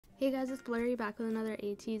Hey guys, it's Blurry back with another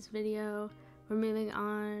ATEEZ video. We're moving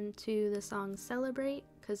on to the song Celebrate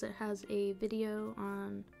because it has a video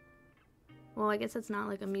on, well, I guess it's not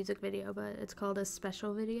like a music video, but it's called a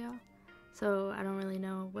special video. So I don't really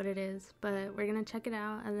know what it is, but we're gonna check it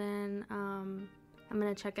out, and then I'm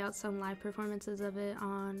gonna check out some live performances of it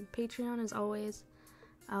on Patreon as always.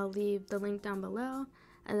 I'll leave the link down below.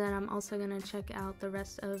 And then I'm also going to check out the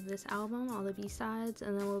rest of this album, all the B-sides,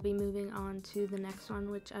 and then we'll be moving on to the next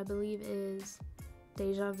one, which I believe is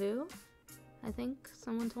Deja Vu. I think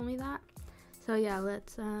someone told me that. So yeah,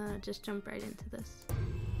 let's just jump right into this.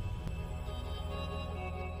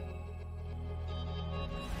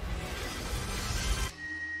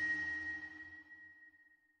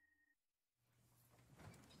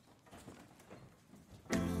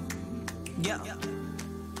 Yeah.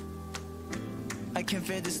 I can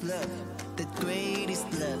feel this love, the greatest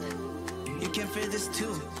love. You can feel this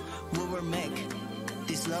too. We will make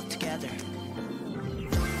this love together.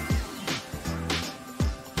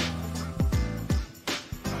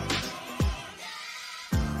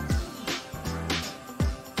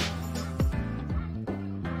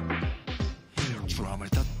 드럼을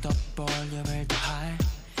떴다 볼륨을 더할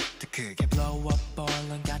더 크게 blow up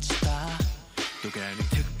볼륨 같이 다 노래는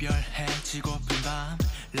특별해지고픈 밤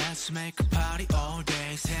Let's make a party all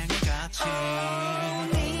day 생일같이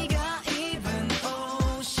네가 입은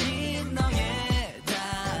옷이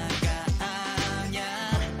너에다가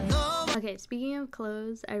아냐. Okay, speaking of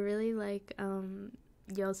clothes, I really like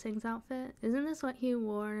Yoseng's outfit. Isn't this what he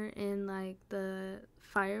wore in like the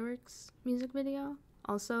Fireworks music video?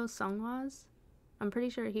 Also Seonghwa's? I'm pretty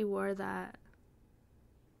sure he wore that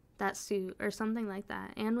suit or something like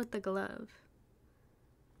that, and with the glove.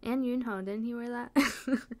 And Yoonho, didn't he wear that?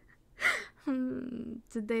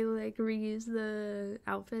 Did they like reuse the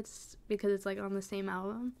outfits because it's like on the same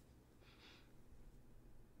album?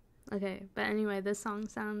 Okay, but anyway, this song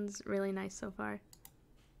sounds really nice so far.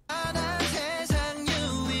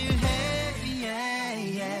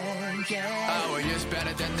 Our years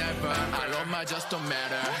better than ever. 알로마 just don't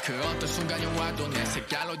matter. 그 어떤 순간이 와도 내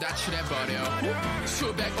색깔로 다 칠해버려.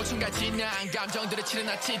 수백 5천가 지난 감정들을 치는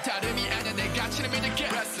아치 다름이 아냐 내 가치를 믿을게.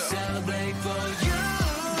 Celebrate for you.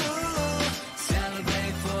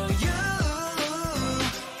 Celebrate for you.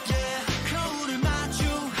 Yeah. 거울을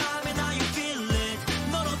마주하면 how you feel it.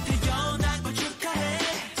 너로 태어난 걸 축하해.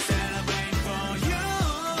 Celebrate for you.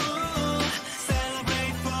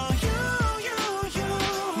 Celebrate for you.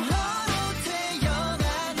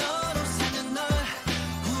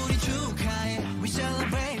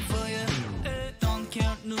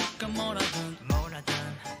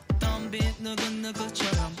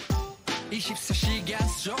 누구처럼 24시간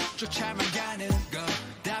속 쫓아만 가는 거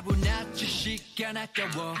다분하지 시간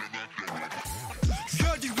아까워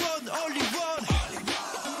You're the one, only one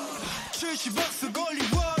 70억 속 only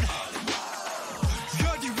one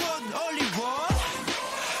You're the one, only one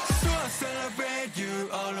So I celebrate you,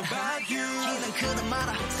 all about you 키는 크다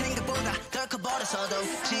말아 생각보다 덜 커버려서도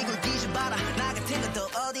지구 뒤집어라 나 같은 건 또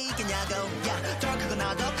어디 있겠냐고 야, 덜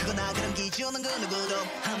크거나 더 크거나 그런 기준은 그 누구도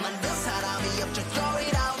한 만든 사람이 없죠 throw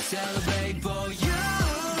it out Celebrate for you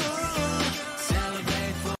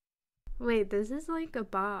Celebrate for Wait, this is like a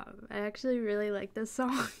bop. I actually really like this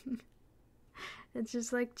song. It's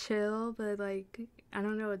just like chill, but like, I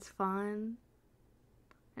don't know, it's fun.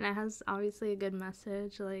 And it has obviously a good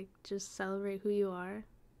message, like just celebrate who you are.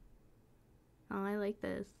 Oh, I like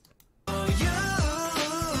this.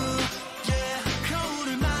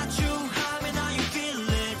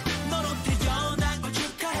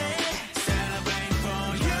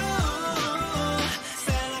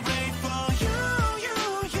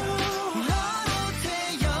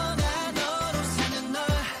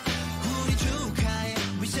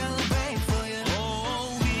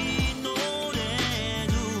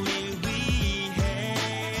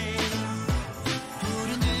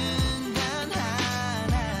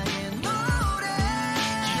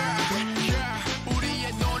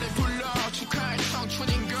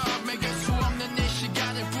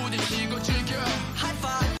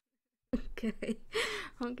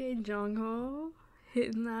 Okay, Jongho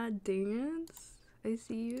hitting that dance. I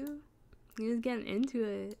see you. He was getting into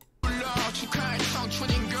it.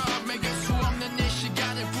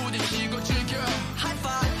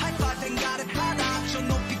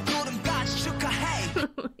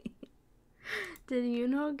 Did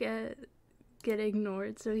Yoonho get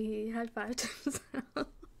ignored, so he high-fived himself?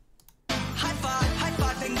 High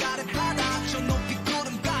five, then got it 받아 저 높이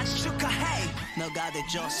구름까지 축하해 너가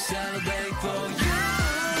되죠 Celebrate for you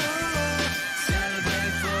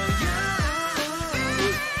Celebrate for you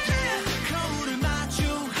Yeah 거울을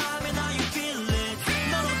마주하면 how you feel it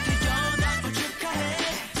너 높이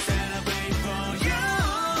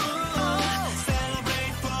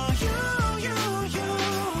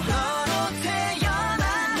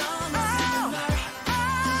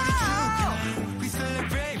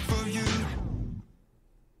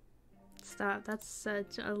stop. That's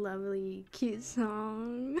such a lovely, cute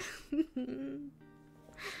song.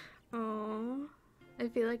 Oh, I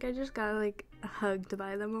feel like I just got like hugged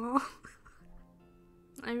by them all.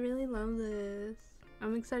 I really love this.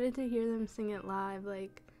 I'm excited to hear them sing it live.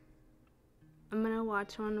 Like, I'm gonna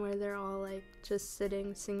watch one where they're all like just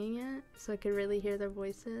sitting singing it so I could really hear their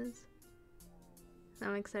voices.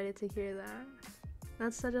 I'm excited to hear that.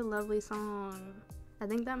 That's such a lovely song. I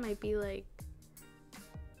think that might be like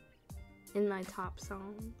in my top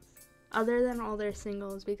songs, other than all their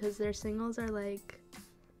singles, because their singles are like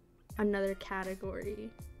another category.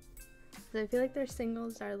 So I feel like their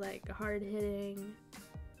singles are like hard-hitting,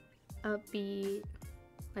 upbeat,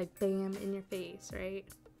 like bam in your face, right?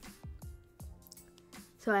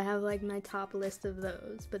 So I have like my top list of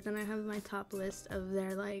those, but then I have my top list of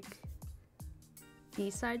their like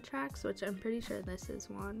B-side tracks, which I'm pretty sure this is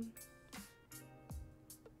one.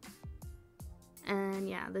 And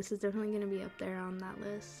yeah, this is definitely going to be up there on that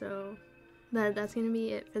list. So that's going to be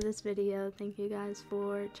it for this video. Thank you guys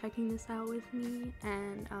for checking this out with me,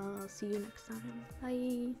 and I'll see you next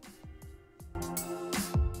time.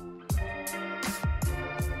 Bye!